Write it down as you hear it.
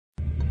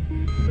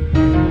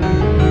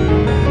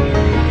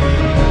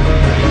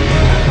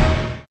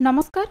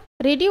नमस्कार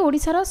रेडियो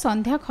ओडिशार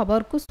संध्या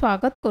खबर को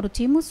स्वागत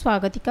करुछि मु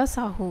स्वागतिका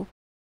साहू।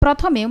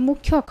 प्रथमे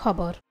मुख्य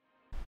खबर।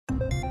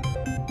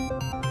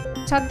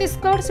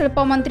 छत्तीसगढ़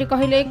शिल्पमंत्री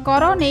कहिले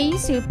कर नहीं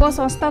शिल्प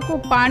संस्था को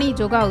पानी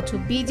जोगाउछु।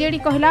 बीजेडी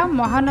कहला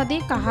महानदी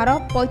कहार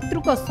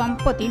पैतृक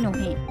संपत्ति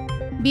नुहे।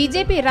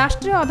 बीजेपी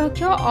राष्ट्रीय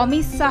अध्यक्ष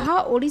अमित शाह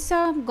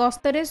ओडिशा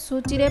गस्तरे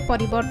सूची रे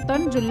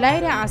परिवर्तन, जुलाई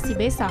रे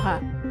आसीबे शाह।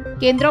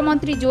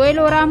 केन्द्रमंत्री जोएल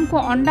ओराम को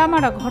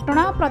अंडामाड़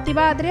घटना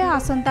प्रतिवाद रे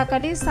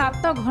आसंताकाली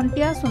 7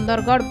 घंटिया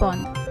सुंदरगढ़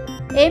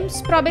बंद।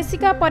 एम्स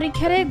प्रवेशिका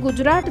परीक्षा रे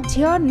गुजरात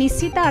झियो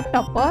निशिता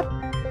टप्पर।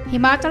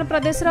 हिमाचल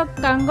प्रदेश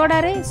कांगड़ा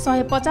रे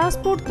 150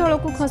 फुट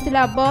तलकू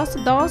खसिला बस,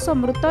 10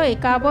 मृत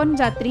 51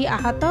 यात्री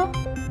आहत।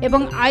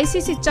 एवं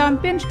आईसीसी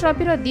चैंपियंस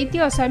ट्रॉफी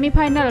द्वितीय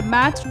सेमीफाइनल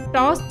मैच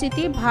टॉस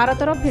जीति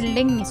भारतर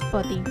फील्डिंग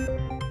निष्पत्ति।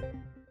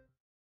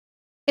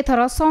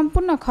 एथर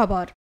संपूर्ण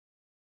खबर।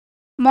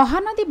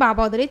 महानदी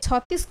बाबद रे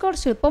छत्तीसगढ़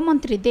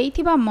शिल्पमंत्री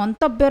देइथिबा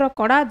मंतव्यर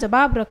कड़ा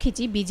जवाब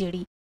रखिछि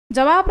बीजेडी।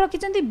 जवाब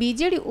रखिछन्ति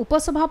बीजेडी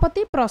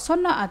उपसभापति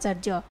प्रसन्न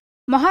आचार्य।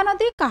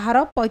 महानदी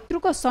कहार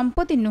पैतृक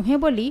संपत्ति नुहे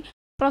बोली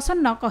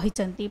प्रसन्न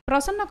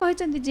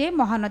कहिछन्ति जे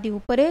महानदी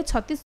उपरे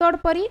छत्तीसगढ़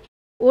परी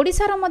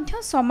ओडिशार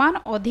मध्य समान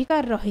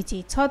अधिकार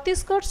रहिछि।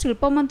 छत्तीसगढ़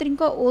शिल्पमंत्री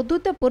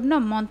औद्धत्यपूर्ण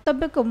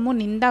मंतव्य को मु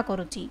निंदा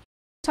करुछि।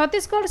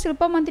 छत्तीसगढ़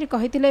शिल्पमंत्री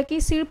कहिथिले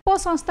कि शिल्प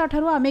संस्था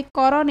ठारू आमे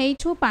कर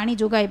नेइछु पानी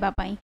जोगाइबा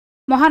पई।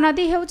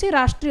 महानदी हेउछि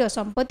राष्ट्रीय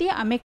संपत्ति।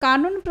 आमे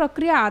कानून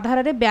प्रक्रिया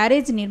आधार रे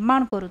ब्यारेज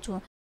निर्माण करुछु।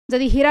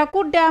 जदि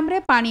हीराकुद डैम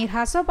रे पानी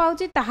ह्रास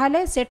पाउछि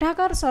ताहाले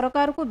सेठाकार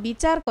सरकार को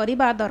विचार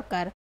करिबा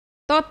दरकार।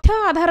 तथ्य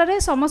आधार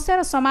रे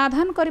समस्यार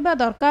समाधान करिबा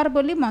दरकार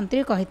बोली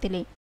मंत्री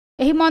कहिथिले।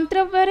 एही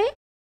मंतव्य रे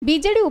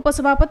बीजेडी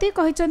उपसभापति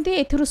कहिसंती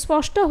एथिरु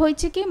स्पष्ट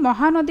होइछि कि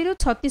महानदी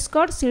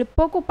छत्तीसगढ़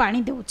शिल्प को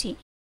पानी देउछि।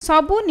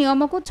 सबु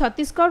नियम को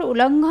छत्तीसगढ़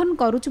उल्लंघन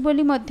करुछि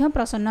बोली मध्य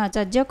प्रसन्न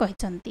आचार्य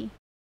कहिसंती।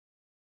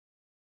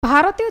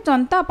 भारतीय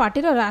जनता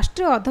पार्टी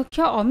राष्ट्रीय अध्यक्ष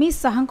अमित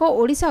शाह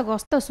ओडिशा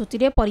गस्त सूची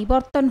रे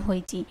परिवर्तन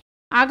होइछि।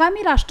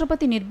 आगामी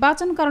राष्ट्रपति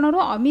निर्वाचन कारणରୁ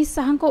अमित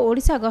शाह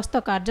ओडिशा गस्त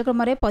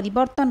कार्यक्रम रे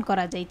परिवर्तन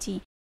करा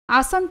जाइछि।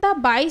 आसंता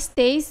 22,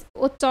 23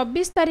 और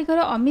 24 तारिख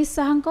रे अमित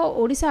शाह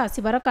ओडिशा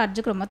आसिबार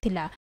कार्यक्रम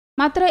थिला।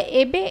 मात्र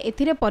एबे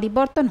एथिरे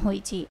परिवर्तन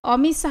होइछि।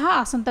 अमित शाह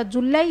आसंता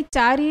जुलाई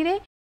 4 रे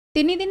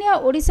 3 दिनिया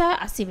ओडिशा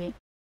आसिबे।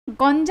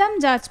 गंजाम,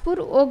 जाजपुर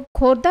और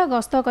खोर्धा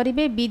गस्त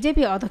करिबे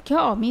बीजेपी अध्यक्ष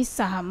अमित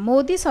शाह।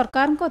 मोदी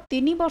सरकार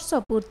 3 वर्ष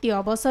पूर्ति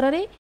अवसर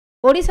रे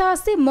ओडिशा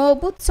आसी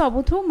मजबूत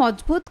सबुठु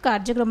मजबूत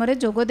कार्यक्रम रे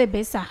जोग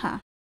देबे शाह।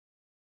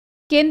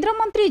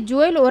 केन्द्रमंत्री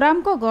जोएल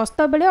ओराम को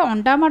गस्त बेले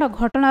अंडामाड़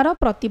घटनार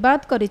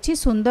प्रतिवाद करिछि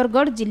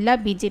सुंदरगढ़ जिला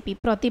बीजेपी।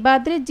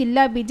 प्रतिवाद रे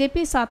जिला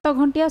बीजेपी 7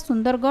 घंटिया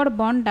सुंदरगढ़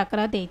बंद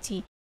डाकरा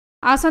देछि।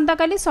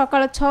 आसंताकाली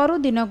सकाळ 6 रु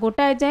दिन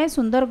गोटाए जाए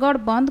सुंदरगढ़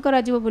बंद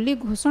कराजिबो बोली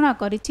घोषणा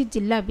करिछि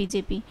जिला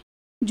बीजेपी।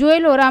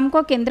 जोएल ओराम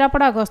को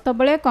केन्द्रापड़ा गस्त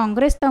बेले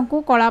कांग्रेस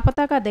तांकु कला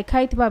पताका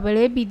देखाइथिबा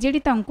बेले बीजेडी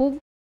तांकु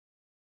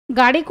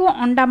गाड़ी को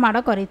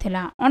अंडामाड़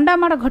करिथिला।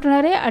 अंडामाड़ घटना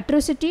रे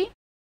एट्रोसिटी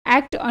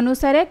एक्ट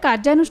अनुसार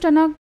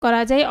कार्यानुष्ठान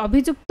करा जाय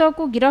अभियुक्त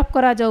को गिरफ्त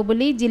करा जाउ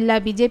बोली जिला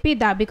बीजेपी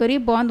दाबी करी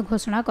बंद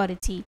घोषणा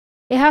करिछि।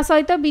 एहा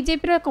सहित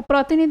बीजेपी एक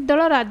प्रतिनिधि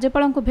दल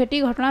राज्यपाल को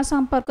भेटी घटना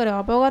संपर्क में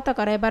अवगत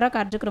कराइबार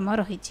कार्यक्रम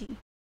रहिछि।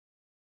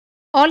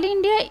 All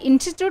India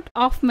institute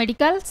of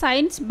medical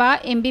science बा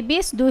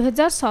एमबीबीएस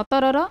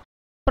 2017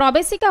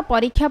 प्रवेशिका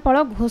परीक्षा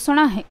फल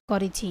घोषणा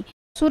करिछि।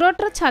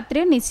 सुरटर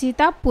छात्री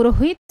निशिता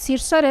पुरोहित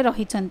शीर्ष रे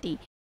रहिछन्ति।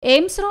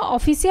 एम्स रो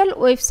ऑफिशियल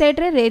वेबसाइट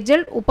रे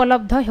रिजल्ट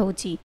उपलब्ध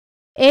हेउछि।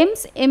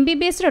 एम्स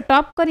एमबीबीएस रे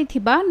टॉप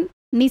करिथिबा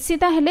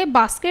निशिता हेले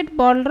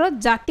बास्केटबॉल रो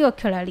जातीय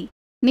खेलाड़ी।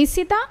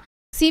 निशिता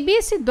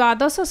सीबीएसई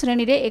द्वादश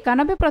श्रेणी रे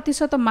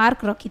 91%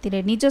 मार्क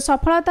रखिथिले। निज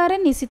सफलता रे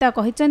निशिता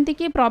कहिसंती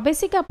कि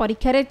प्रवेशिका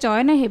परीक्षा रे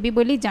चयन हेबी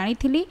बोली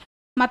जानिथिली,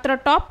 मात्र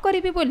टॉप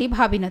करिबी बोली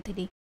भाबी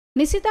नथिली।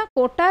 निशिता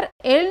कोटार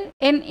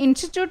एलएन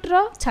इंस्टीट्यूट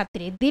रो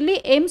छात्री।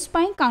 दिल्ली एम्स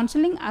पाई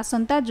काउंसलिंग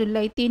आसंता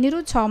जुलाई 3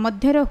 रु 6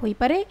 मध्य होई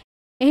पारे।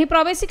 एही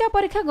प्रवेशिका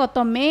परीक्षा गत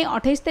मे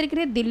 28 तारिख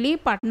रे दिल्ली,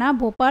 पाटना,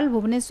 भोपाल,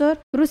 भुवनेश्वर,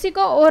 ऋषिक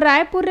और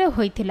रायपुर रे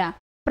होइथिला।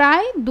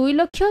 प्राय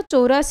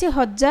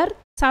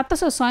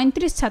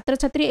 2,84,737 छात्र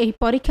छात्री एही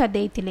परीक्षा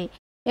देइथिले।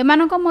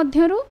 एमानक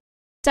मध्यरु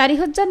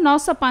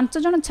 4,905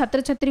 जन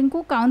छात्र छात्री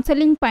को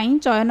काउंसलिंग पाई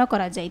चयन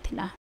करा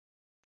जाइथिला।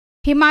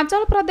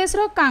 हिमाचल प्रदेश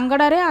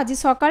कांगड़ा रे आज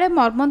सकाळे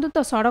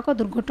मर्मन्तुद सड़क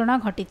दुर्घटना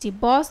घटी।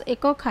 बस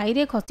एक खाई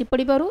रे खसी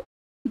पड़ू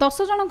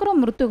 10 जनकर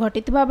मृत्यु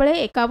घटिथिबा बेले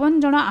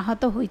 51 जन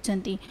आहत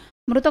होइछन्ति।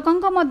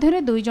 मृतकंक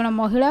मध्य 2 जन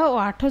महिला और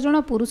 8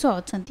 जन पुरुष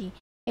अछन्ति।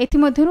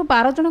 एथिमध्यरु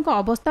 12 जनक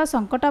अवस्था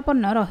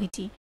संकटापन्न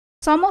रहिछि।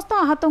 समस्त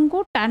आहतों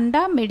को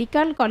टांडा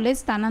मेडिकल कॉलेज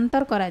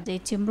स्थानांतर करा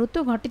जायछि।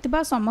 मृत्यु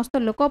घटिथिबा समस्त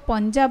लोक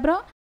पंजाब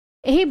रो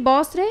एही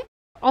बस रे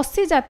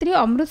 80 यात्री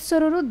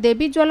अमृतसर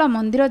देवीज्वाला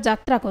मंदिर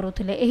यात्रा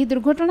करुथिले। एही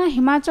दुर्घटना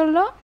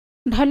हिमाचल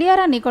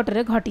ढलियारा निकट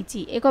रे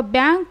घटिछि। एक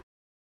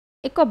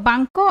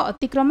बांक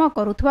अतिक्रम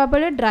करुथबा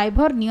बेले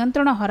ड्राइवर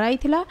नियंत्रण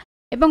हराइथिला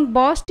एवं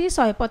बस टी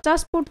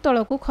 150 फुट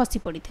तलकू खसी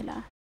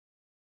पड़िथिला।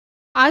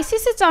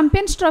 आईसीसी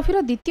चैंपियंस ट्रॉफी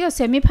द्वितीय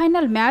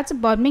सेमीफाइनल मैच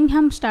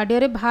बर्मिंघम स्टाडियम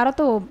रे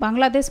भारत और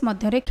बांग्लादेश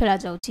मध्य खेला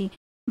जाउछि।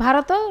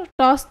 भारत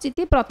टॉस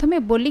जीति प्रथमे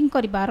बोलिंग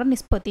करिबार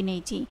निष्पत्ति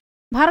नेइछि।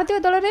 भारतीय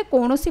दल में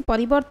कौनसी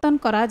परिवर्तन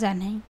करा जाय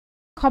नहीं।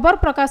 खबर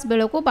प्रकाश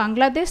बेलू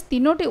बांग्लादेश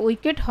 3टी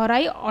विकेट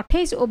हराई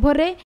 28 ओभर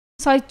में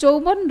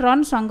 154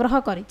 रन संग्रह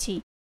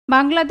करिछि।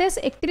 बांग्लादेश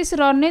 31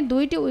 रन में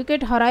 2टी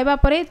विकेट हराइबा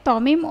परे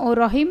तमीम और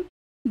रहीम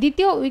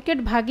द्वितीय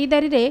विकेट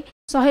भागीदारी रे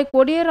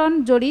 120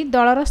 रन जोड़ी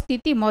दलर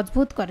स्थिति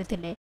मजबूत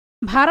करथिले।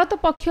 भारत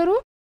पक्षरु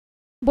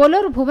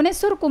बोलर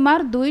भुवनेश्वर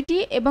कुमार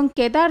 2टी एवं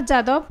केदार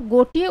यादव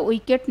गोटे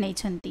विकेट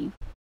नेइछंती।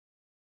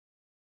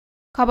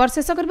 खबर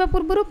शेष करबा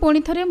पूर्व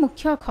पुणी थरे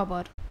मुख्य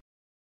खबर।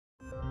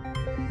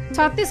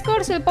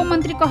 छत्तीसगढ़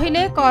शिल्पमंत्री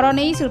कहिले कर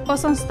नहीं शिल्प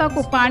संस्था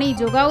को पानी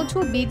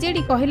जोगाउछु।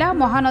 बीजेडी कहिला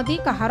महानदी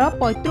कहार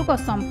पैतृक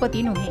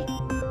संपत्ति नुहे।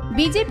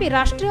 बीजेपी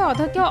राष्ट्रीय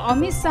अध्यक्ष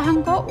अमित शाह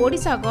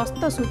ओडिशा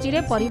गस्त सूची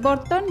रे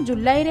परिवर्तन।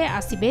 जुलाई रे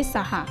आसिबे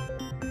शाह।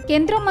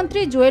 केंद्र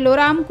मंत्री जुएल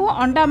ओराम को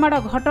अंडामाड़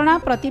घटना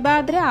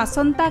प्रतिवाद रे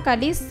आसंता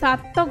काली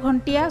 7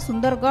 घंटिया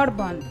सुंदरगढ़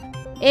बंद।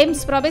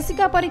 एम्स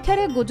प्रवेशिका परीक्षा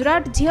रे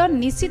गुजरात झियो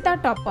निशिता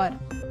टॉपर।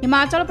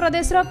 हिमाचल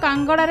प्रदेश रो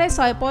कांगड़ा रे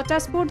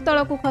 150 फुट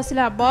तलकू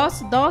खसिला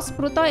बस 10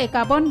 मृत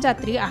 51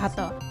 यात्री आहत।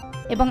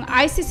 एवं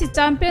आईसीसी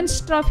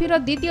चैंपियंस ट्रॉफी रो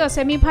द्वितीय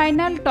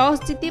सेमीफाइनल टॉस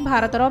जीति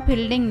भारतर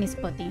फील्डिंग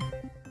निष्पत्ति।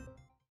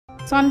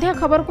 संध्या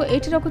खबर को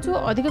एठी रखुछु।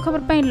 अधिक खबर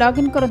पई लॉग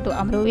इन करंतु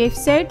हमरो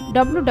वेबसाइट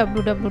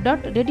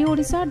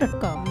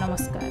www.radioodisha.com।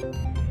 नमस्कार।